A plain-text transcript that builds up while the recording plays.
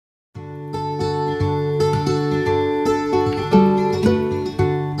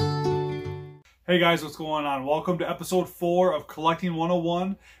Hey guys, what's going on? Welcome to episode 4 of Collecting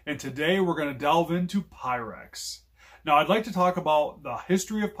 101, and today we're going to delve into Pyrex. Now, I'd like to talk about the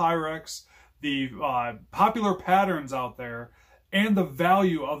history of Pyrex, the popular patterns out there, and the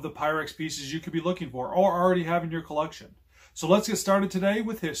value of the Pyrex pieces you could be looking for or already have in your collection. So let's get started today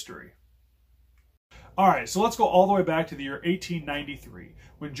with history. Alright, so let's go all the way back to the year 1893,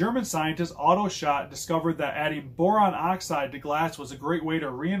 when German scientist Otto Schott discovered that adding boron oxide to glass was a great way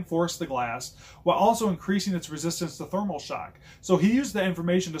to reinforce the glass while also increasing its resistance to thermal shock. So he used that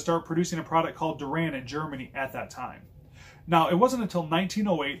information to start producing a product called Duran in Germany at that time. Now, it wasn't until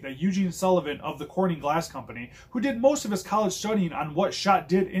 1908 that Eugene Sullivan of the Corning Glass Company, who did most of his college studying on what Schott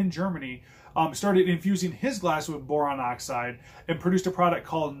did in Germany, started infusing his glass with boron oxide and produced a product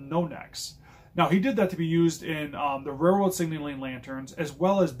called Nonex. Now, he did that to be used in the railroad signaling lanterns as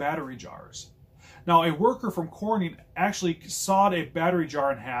well as battery jars. Now, a worker from Corning actually sawed a battery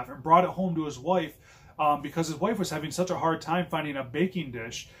jar in half and brought it home to his wife because his wife was having such a hard time finding a baking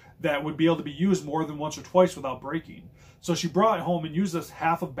dish that would be able to be used more than once or twice without breaking. So she brought it home and used this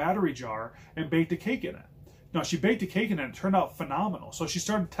half a battery jar and baked a cake in it. Now, she baked a cake in it and it turned out phenomenal. So she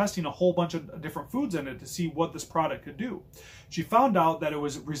started testing a whole bunch of different foods in it to see what this product could do. She found out that it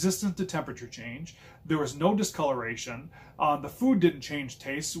was resistant to temperature change. There was no discoloration. The food didn't change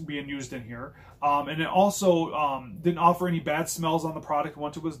taste being used in here. And it also didn't offer any bad smells on the product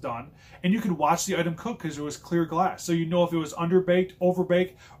once it was done. And you could watch the item cook because it was clear glass. So you know if it was underbaked,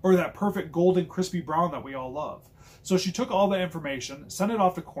 overbaked, or that perfect golden crispy brown that we all love. So she took all that information, sent it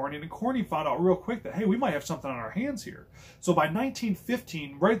off to Corning, and Corning found out real quick that, hey, we might have something on our hands here. So by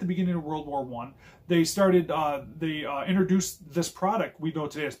 1915, right at the beginning of World War I, they introduced this product we know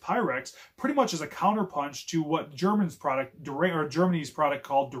today as Pyrex, pretty much as a counterpunch to what Germany's product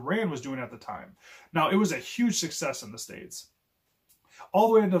called Duran was doing at the time. Now, it was a huge success in the States. All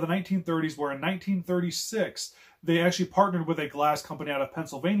the way into the 1930s, where in 1936, they actually partnered with a glass company out of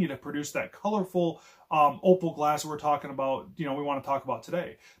Pennsylvania to produce that colorful opal glass we're talking about, we want to talk about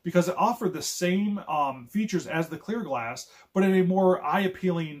today, because it offered the same features as the clear glass, but in a more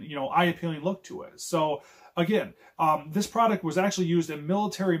eye-appealing look to it. So again, this product was actually used in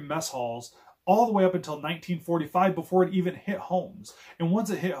military mess halls all the way up until 1945 before it even hit homes. And once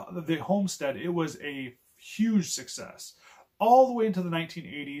it hit the homestead, it was a huge success. All the way into the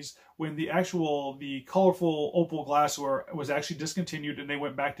 1980s, when the colorful opal glassware was actually discontinued and they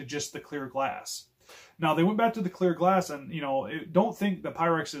went back to just the clear glass. Now, they went back to the clear glass, and, don't think that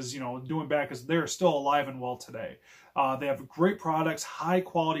Pyrex is, doing bad, because they're still alive and well today. They have great products,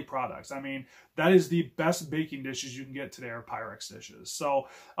 high-quality products. I mean, that is the best baking dishes you can get today are Pyrex dishes. So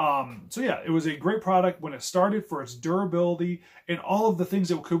yeah, it was a great product when it started for its durability and all of the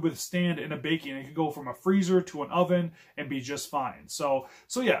things it could withstand in a baking. It could go from a freezer to an oven and be just fine. So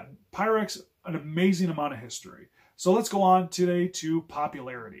yeah, Pyrex, an amazing amount of history. So let's go on today to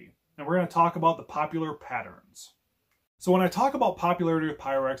popularity. And we're going to talk about the popular patterns. So when I talk about popularity of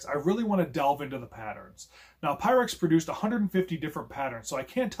Pyrex, I really want to delve into the patterns. Now, Pyrex produced 150 different patterns, so I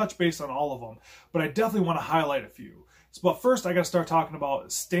can't touch base on all of them, but I definitely want to highlight a few. But first, I got to start talking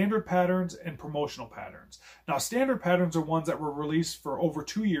about standard patterns and promotional patterns. Now, standard patterns are ones that were released for over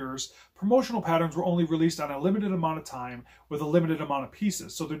 2 years. Promotional patterns were only released on a limited amount of time with a limited amount of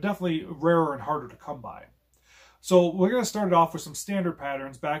pieces, so they're definitely rarer and harder to come by. So we're going to start it off with some standard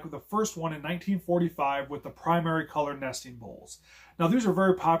patterns, back with the first one in 1945 with the primary color nesting bowls. Now, these are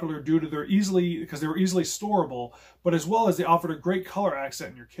very popular due to because they were easily storable, but as well as they offered a great color accent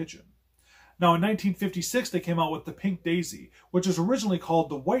in your kitchen. Now, in 1956, they came out with the pink daisy, which was originally called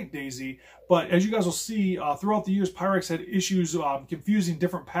the white daisy, but as you guys will see, throughout the years, Pyrex had issues confusing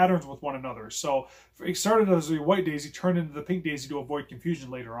different patterns with one another. So it started as the white daisy, turned into the pink daisy to avoid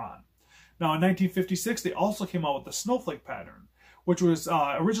confusion later on. Now, in 1956, they also came out with the snowflake pattern, which was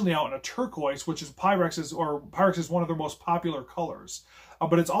originally out in a turquoise, which is Pyrex is one of their most popular colors.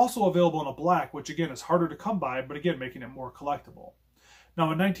 But it's also available in a black, which again is harder to come by, but again making it more collectible.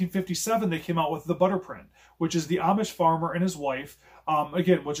 Now, in 1957, they came out with the butter print, which is the Amish farmer and his wife,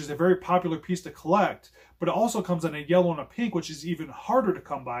 which is a very popular piece to collect, but it also comes in a yellow and a pink, which is even harder to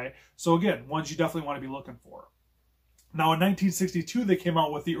come by. So again, ones you definitely want to be looking for. Now, in 1962, they came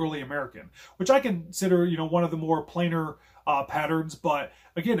out with the Early American, which I consider, one of the more plainer patterns. But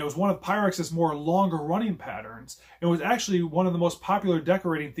again, it was one of Pyrex's more longer running patterns. It was actually one of the most popular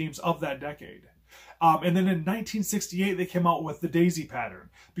decorating themes of that decade. And then in 1968, they came out with the Daisy pattern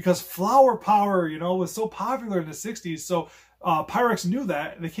because flower power, was so popular in the 60s. So Pyrex knew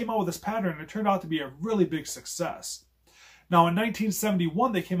that, and they came out with this pattern, and it turned out to be a really big success. Now in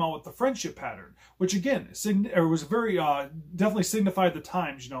 1971, they came out with the friendship pattern, which again, was very, definitely signified the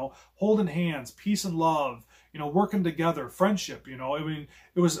times, you know, holding hands, peace and love, you know, working together, friendship, you know, I mean,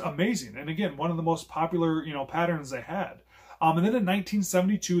 it was amazing. And again, one of the most popular, you know, patterns they had. And then in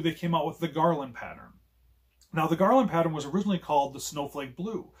 1972, they came out with the garland pattern. Now, the garland pattern was originally called the snowflake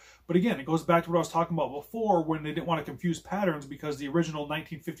blue. But again, it goes back to what I was talking about before when they didn't want to confuse patterns, because the original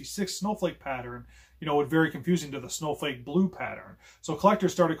 1956 snowflake pattern, you know, was very confusing to the snowflake blue pattern. So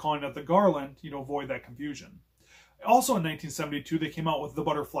collectors started calling it the garland, you know, avoid that confusion. Also in 1972, they came out with the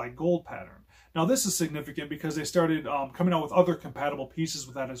butterfly gold pattern. Now, this is significant because they started coming out with other compatible pieces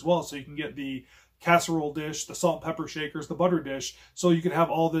with that as well. So you can get the casserole dish, the salt and pepper shakers, the butter dish. So you could have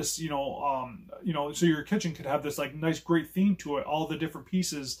all this, so your kitchen could have this like nice, great theme to it. All the different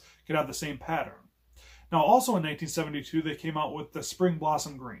pieces could have the same pattern. Now, also in 1972, they came out with the spring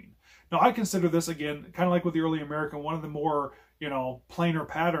blossom green. Now, I consider this, again, kind of like with the early American, one of the more, you know, plainer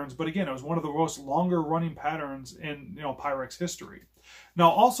patterns. But again, it was one of the most longer running patterns in, you know, Pyrex history. Now,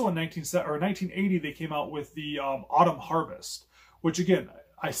 also in 1980, they came out with the autumn harvest, which again,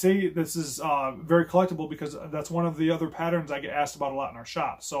 I say this is very collectible because that's one of the other patterns I get asked about a lot in our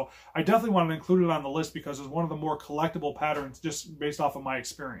shop. So I definitely wanted to include it on the list because it's one of the more collectible patterns just based off of my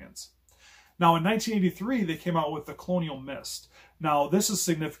experience. Now in 1983, they came out with the Colonial Mist. Now this is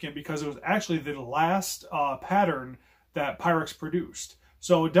significant because it was actually the last pattern that Pyrex produced.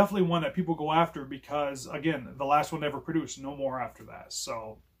 So definitely one that people go after because, again, the last one ever produced, no more after that.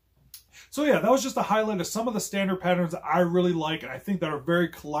 So yeah, that was just a highlight of some of the standard patterns that I really like and I think that are very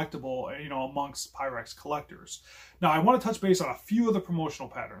collectible, you know, amongst Pyrex collectors. Now, I want to touch base on a few of the promotional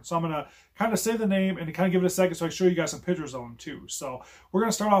patterns. So I'm going to kind of say the name and kind of give it a second so I can show you guys some pictures of them too. So we're going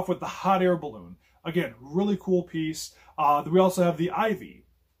to start off with the hot air balloon. Again, really cool piece. We also have the ivy.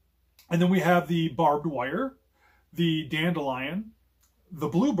 And then we have the barbed wire, the dandelion, the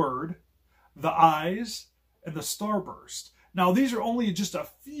bluebird, the eyes, and the starburst. Now, these are only just a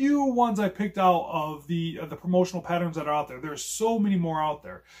few ones I picked out of the promotional patterns that are out there. There's so many more out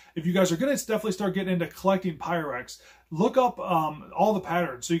there. If you guys are going to definitely start getting into collecting Pyrex, look up all the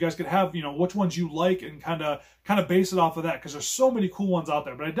patterns so you guys can have, you know, which ones you like and kind of base it off of that because there's so many cool ones out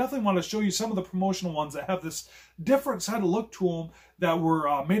there. But I definitely want to show you some of the promotional ones that have this different kind of look to them that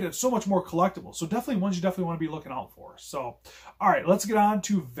were made it so much more collectible. So definitely ones you definitely want to be looking out for. So, all right, let's get on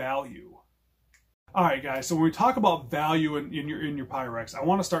to value. All right, guys, so when we talk about value in your Pyrex, I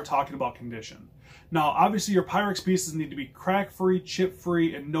want to start talking about condition. Now, obviously, your Pyrex pieces need to be crack-free,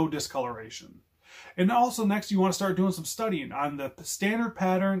 chip-free, and no discoloration. And also, next, you want to start doing some studying on the standard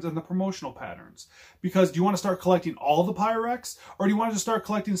patterns and the promotional patterns. Because do you want to start collecting all the Pyrex, or do you want to just start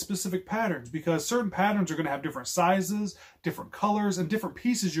collecting specific patterns? Because certain patterns are going to have different sizes, different colors, and different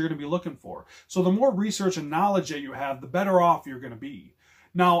pieces you're going to be looking for. So the more research and knowledge that you have, the better off you're going to be.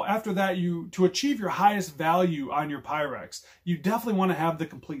 Now, after that, to achieve your highest value on your Pyrex, you definitely want to have the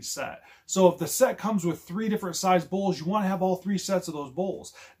complete set. So if the set comes with 3 different size bowls, you want to have all 3 sets of those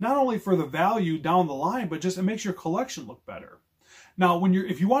bowls. Not only for the value down the line, but just it makes your collection look better. Now,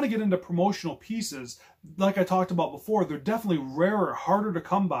 if you want to get into promotional pieces, like I talked about before, they're definitely rarer, harder to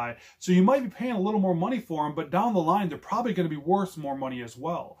come by. So you might be paying a little more money for them, but down the line, they're probably going to be worth more money as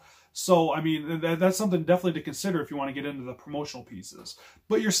well. So, I mean, that's something definitely to consider if you want to get into the promotional pieces.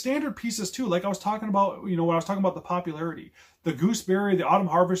 But your standard pieces too, like I was talking about, you know, when I was talking about the popularity, the gooseberry, the autumn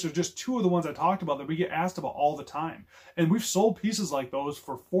harvest are just 2 of the ones I talked about that we get asked about all the time. And we've sold pieces like those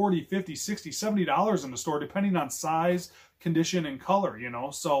for $40, $50, $60, $70 in the store, depending on size, condition, and color, you know.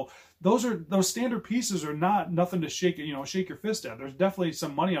 So those standard pieces are nothing to shake your fist at. There's definitely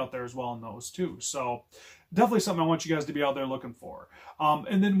some money out there as well in those too. So definitely something I want you guys to be out there looking for.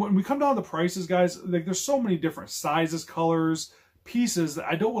 And then when we come down to prices, guys, like there's so many different sizes, colors, pieces that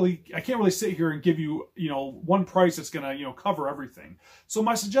I can't really sit here and give you, you know, one price that's gonna, you know, cover everything. So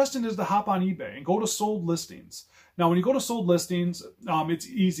my suggestion is to hop on eBay and go to sold listings. Now, when you go to sold listings, it's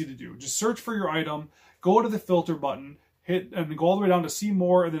easy to do. Just search for your item, go to the filter button, hit and go all the way down to see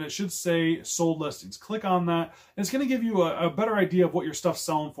more, and then it should say sold listings. Click on that, and it's going to give you a better idea of what your stuff's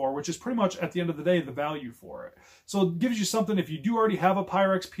selling for, which is pretty much at the end of the day the value for it. So it gives you something. If you do already have a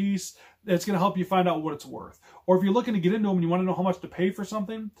Pyrex piece, it's going to help you find out what it's worth. Or if you're looking to get into them and you want to know how much to pay for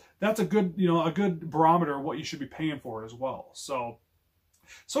something, that's a good barometer of what you should be paying for it as well. So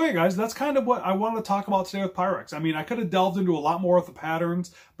yeah, guys, that's kind of what I wanted to talk about today with Pyrex. I mean, I could have delved into a lot more of the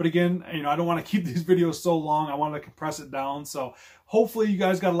patterns, but again, you know, I don't want to keep these videos so long. I wanted to compress it down. So hopefully you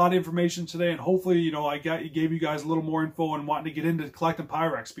guys got a lot of information today, and hopefully, you know, gave you guys a little more info and wanting to get into collecting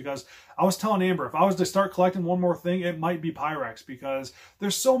Pyrex, because I was telling Amber, if I was to start collecting one more thing, it might be Pyrex, because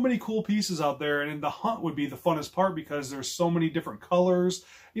there's so many cool pieces out there, and the hunt would be the funnest part because there's so many different colors.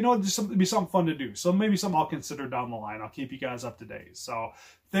 You know, it'd be something fun to do. So maybe something I'll consider down the line. I'll keep you guys up to date. So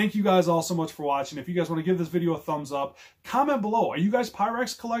thank you guys all so much for watching. If you guys want to give this video a thumbs up, comment below. Are you guys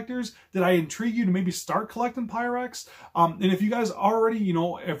Pyrex collectors? Did I intrigue you to maybe start collecting Pyrex? And if you guys already, you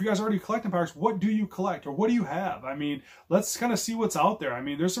know, if you guys are already collecting Pyrex, what do you collect, or what do you have? I mean, let's kind of see what's out there. I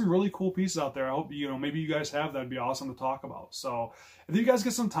mean, there's some really cool pieces out there. I hope, you know, maybe you guys have. That'd be awesome to talk about. So if you guys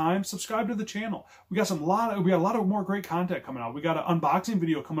get some time, subscribe to the channel. We got a lot of more great content coming out. We got an unboxing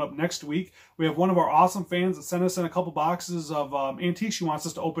video coming up next week. We have one of our awesome fans that sent us in a couple boxes of antiques she wants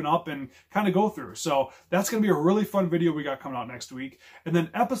us to open up and kind of go through. So that's going to be a really fun video we got coming out next week. And then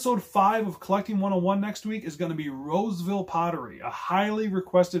episode 5 of Collecting 101 next week is going to be Roseville pottery, a highly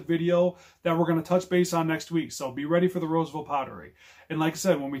requested video that we're going to touch base on next week. So be ready for the Roseville pottery. And like I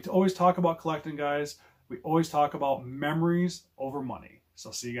said, when we always talk about collecting, guys, we always talk about memories over money.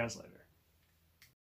 So see you guys later.